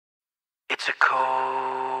It's a cold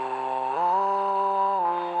world.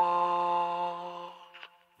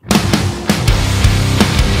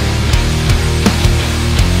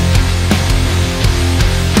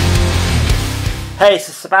 Hey, this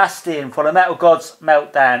is Sebastian for the Metal Gods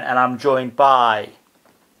Meltdown, and I'm joined by...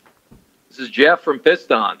 This is Jeff from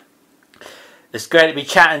pist.on. It's great to be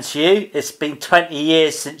chatting to you. It's been 20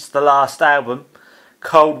 years since the last album.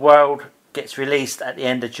 Cold World gets released at the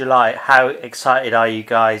end of July. How excited are you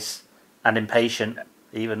guys? And impatient,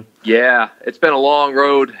 even. Yeah, it's been a long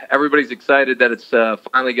road. Everybody's excited that it's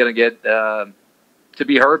finally going to get to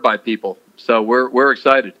be heard by people. So we're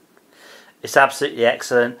excited. It's absolutely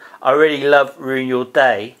excellent. I really love Ruin Your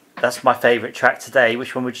Day. That's my favourite track today.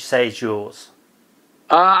 Which one would you say is yours?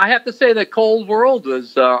 I have to say that Cold World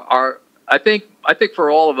was I think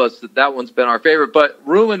for all of us that one's been our favorite. But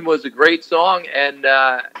Ruin was a great song, and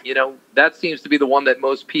that seems to be the one that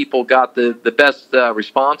most people got the best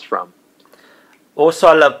response from. Also,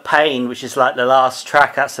 I love Pain, which is like the last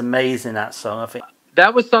track. That's amazing, that song, I think.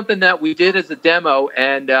 That was something that we did as a demo,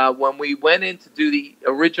 and when we went in to do the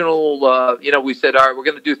original, we said, all right, we're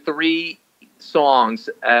going to do 3 songs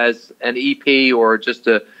as an EP, or just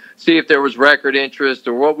to see if there was record interest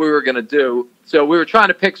or what we were going to do. So we were trying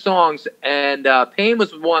to pick songs, and Pain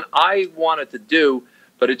was one I wanted to do,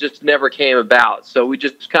 but it just never came about. So we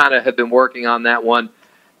just kind of have been working on that one,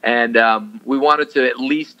 and we wanted to at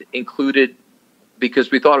least include it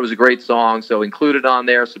because we thought it was a great song, so include it on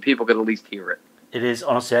there so people could at least hear it. It is,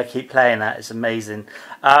 honestly, I keep playing that. It's amazing.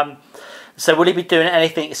 So will you be doing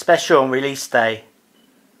anything special on release day?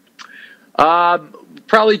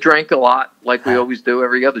 Probably drink a lot, like we always do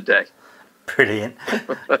every other day. Brilliant.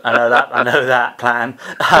 I know that plan.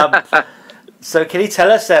 So can you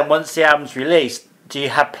tell us then, once the album's released, do you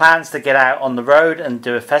have plans to get out on the road and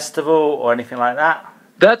do a festival or anything like that?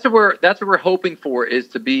 That's what we're hoping for, is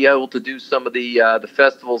to be able to do some of the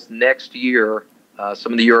festivals next year,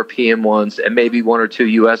 some of the European ones, and maybe 1 or 2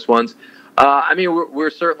 U.S. ones.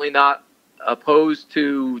 We're certainly not opposed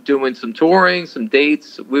to doing some touring, some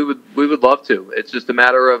dates. We would love to. It's just a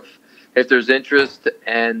matter of if there's interest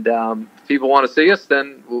and people want to see us,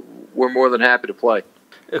 then we're more than happy to play.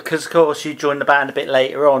 Because, of course, you joined the band a bit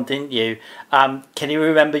later on, didn't you? Can you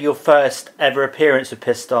remember your first ever appearance with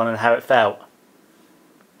pist.on and how it felt?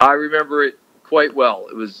 I remember it quite well.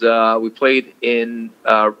 It was we played in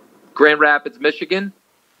Grand Rapids, Michigan.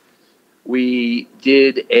 We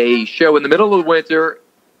did a show in the middle of the winter.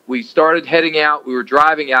 We started heading out. We were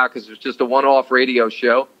driving out because it was just a one-off radio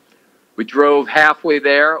show. We drove halfway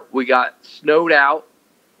there. We got snowed out,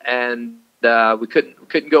 and we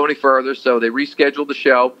couldn't go any further, so they rescheduled the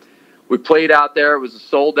show. We played out there. It was a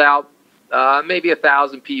sold-out, maybe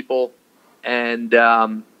 1,000 people, and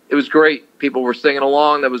it was great. People were singing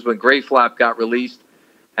along. That was when Grey Flap got released,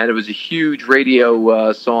 and it was a huge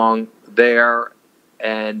radio song there.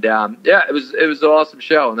 And it was an awesome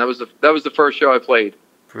show, and that was the first show I played.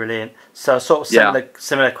 Brilliant. So sort of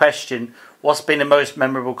similar question. What's been the most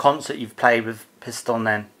memorable concert you've played with pist.on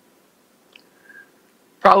then?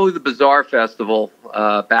 Probably the Bazaar Festival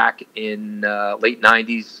back in late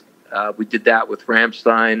 90s. We did that with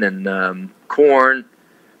Rammstein and Korn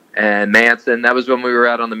and Manson. That was when we were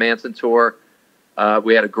out on the Manson tour.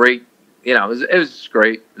 We had a great, it was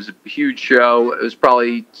great. It was a huge show. It was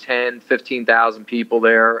probably 15,000 people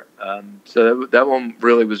there. So that one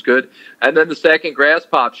really was good. And then the second Grass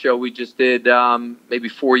Pop show we just did maybe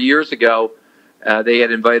 4 years ago. They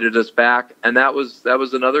had invited us back, and that was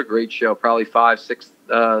another great show. Probably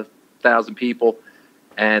 5,000-6,000 people,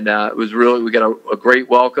 and it was really, we got a great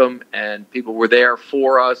welcome, and people were there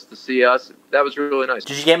for us to see us. That was really nice.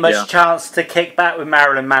 Did you get much chance to kick back with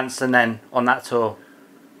Marilyn Manson then on that tour?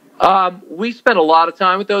 We spent a lot of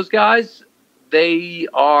time with those guys. They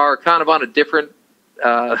are kind of on a different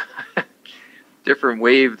different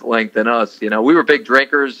wavelength than us. We were big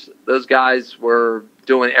drinkers. Those guys were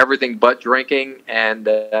doing everything but drinking, and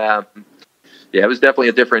it was definitely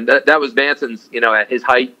a different. That was Manson's, at his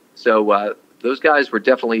height. So those guys were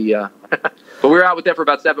definitely. But we were out with them for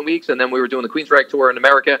about 7 weeks, and then we were doing the Queensryche tour in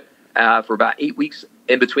America for about 8 weeks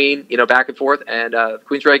in between, back and forth. And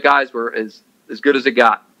Queensryche guys were as good as it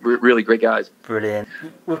got. Really great guys. Brilliant.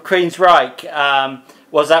 With Queensryche,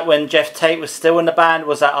 was that when Jeff Tate was still in the band?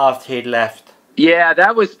 Was that after he'd left? Yeah,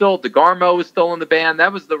 that was still, DeGarmo was still in the band.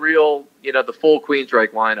 That was the real, the full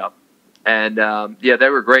Queensryche lineup. And, they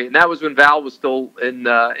were great. And that was when Val was still in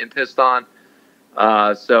pist.on.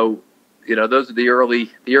 So, those are the early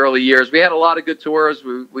years. We had a lot of good tours.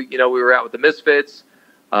 We were out with the Misfits,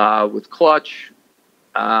 with Clutch.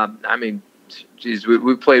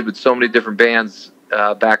 We played with so many different bands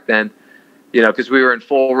back then. you know, because we were in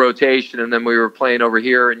full rotation, and then we were playing over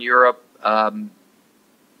here in Europe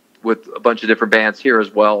with a bunch of different bands here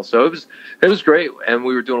as well. So it was great, and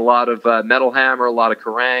we were doing a lot of Metal Hammer, a lot of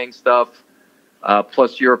Kerrang stuff,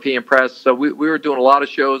 plus European press. So we were doing a lot of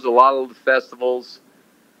shows, a lot of the festivals.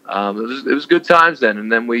 It was good times then,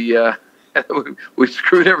 and then we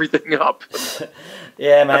screwed everything up.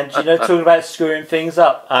 Yeah, man. Do you know, talking about screwing things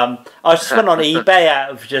up, I just went on eBay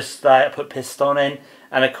out of just I put pist.on in,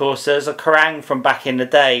 and of course there's a Kerrang from back in the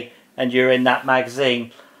day, and you're in that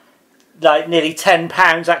magazine. Like nearly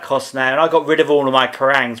 £10 that costs now, and I got rid of all of my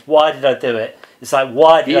Kerrangs. Why did I do it? It's like,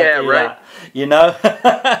 why did I do that? You know?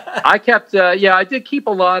 I kept, I did keep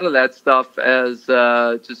a lot of that stuff as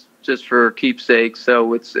just for keepsakes.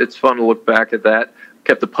 So it's fun to look back at that.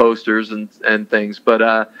 Kept the posters and things,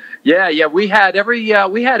 but we had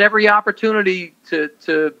every opportunity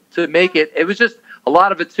to make it. It was just a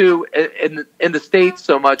lot of it too in the States.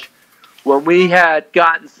 So much when we had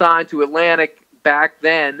gotten signed to Atlantic back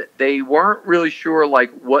then, they weren't really sure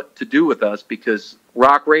like what to do with us because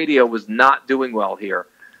rock radio was not doing well here,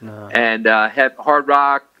 and hard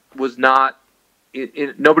rock was not.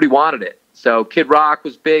 Nobody wanted it. So Kid Rock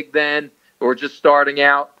was big then. We were just starting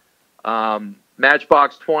out.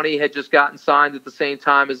 Matchbox 20 had just gotten signed at the same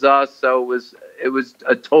time as us, so it was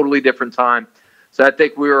a totally different time. So I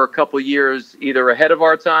think we were a couple of years either ahead of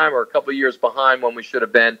our time or a couple of years behind when we should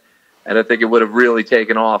have been, and I think it would have really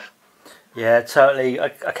taken off. Yeah, totally. I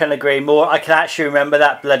can agree more. I can actually remember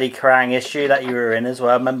that bloody Kerrang issue that you were in as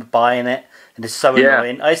well. I remember buying it, and it's so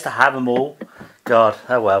annoying. I used to have them all. God,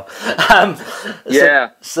 oh well.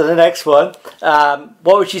 So the next one,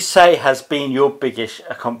 what would you say has been your biggest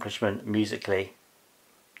accomplishment musically?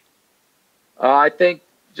 I think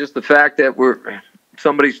just the fact that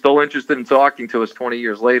somebody's still interested in talking to us 20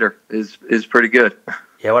 years later is pretty good.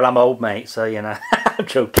 Yeah, well, I'm old, mate, so you know. I'm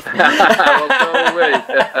joking.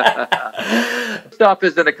 Stuff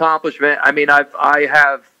is an accomplishment. I mean, I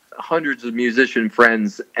have hundreds of musician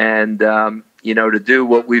friends, and to do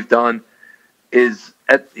what we've done is,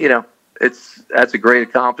 that's a great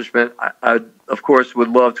accomplishment. I of course would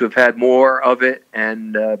love to have had more of it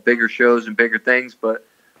and bigger shows and bigger things, but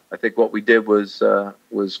I think what we did was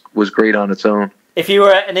great on its own. If you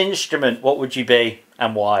were an instrument, what would you be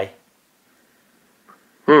and why?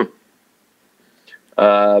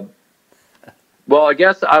 Well, I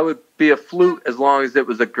guess I would be a flute as long as it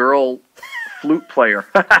was a girl flute player.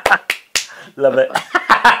 Love it.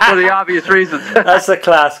 For the obvious reasons. That's a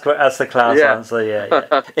class answer,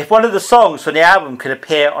 yeah. If one of the songs from the album could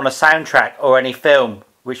appear on a soundtrack or any film,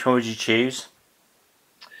 which one would you choose?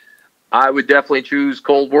 I would definitely choose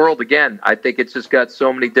Cold World again. I think it's just got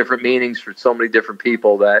so many different meanings for so many different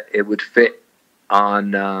people that it would fit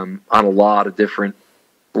on a lot of different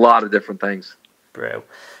things. Bro,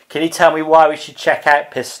 can you tell me why we should check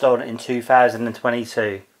out pist.on in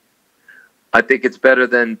 2022? I think it's better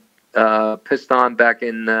than pist.on back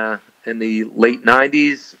in the late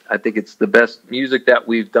 90s. I think it's the best music that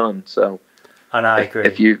we've done. So, and I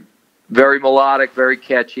agree. Very melodic, very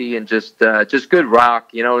catchy, and just good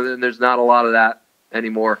rock. And there's not a lot of that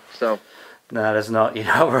anymore. So. No, there's not. You're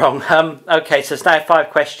not wrong. Okay, so it's now 5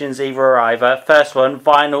 questions, either or either. First one,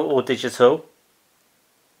 vinyl or digital?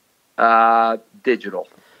 Digital.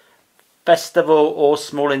 Festival or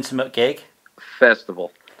small intimate gig?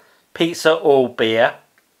 Festival. Pizza or beer?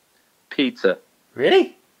 Pizza.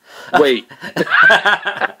 Really? Wait.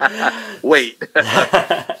 Wait.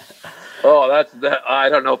 Oh, that's that. I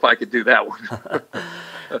don't know if I could do that one.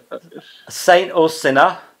 Saint or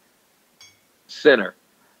sinner? Sinner.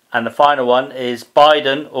 And the final one is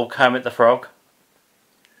Biden or Kermit the Frog?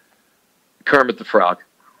 Kermit the Frog.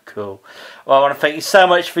 Cool. Well, I want to thank you so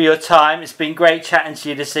much for your time. It's been great chatting to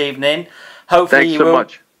you this evening. Hopefully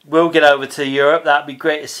we'll get over to Europe. That'd be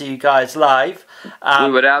great to see you guys live.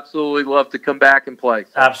 We would absolutely love to come back and play.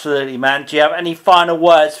 So. Absolutely, man. Do you have any final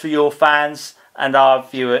words for your fans and our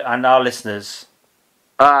listeners?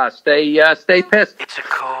 Stay pissed. It's a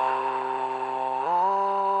cold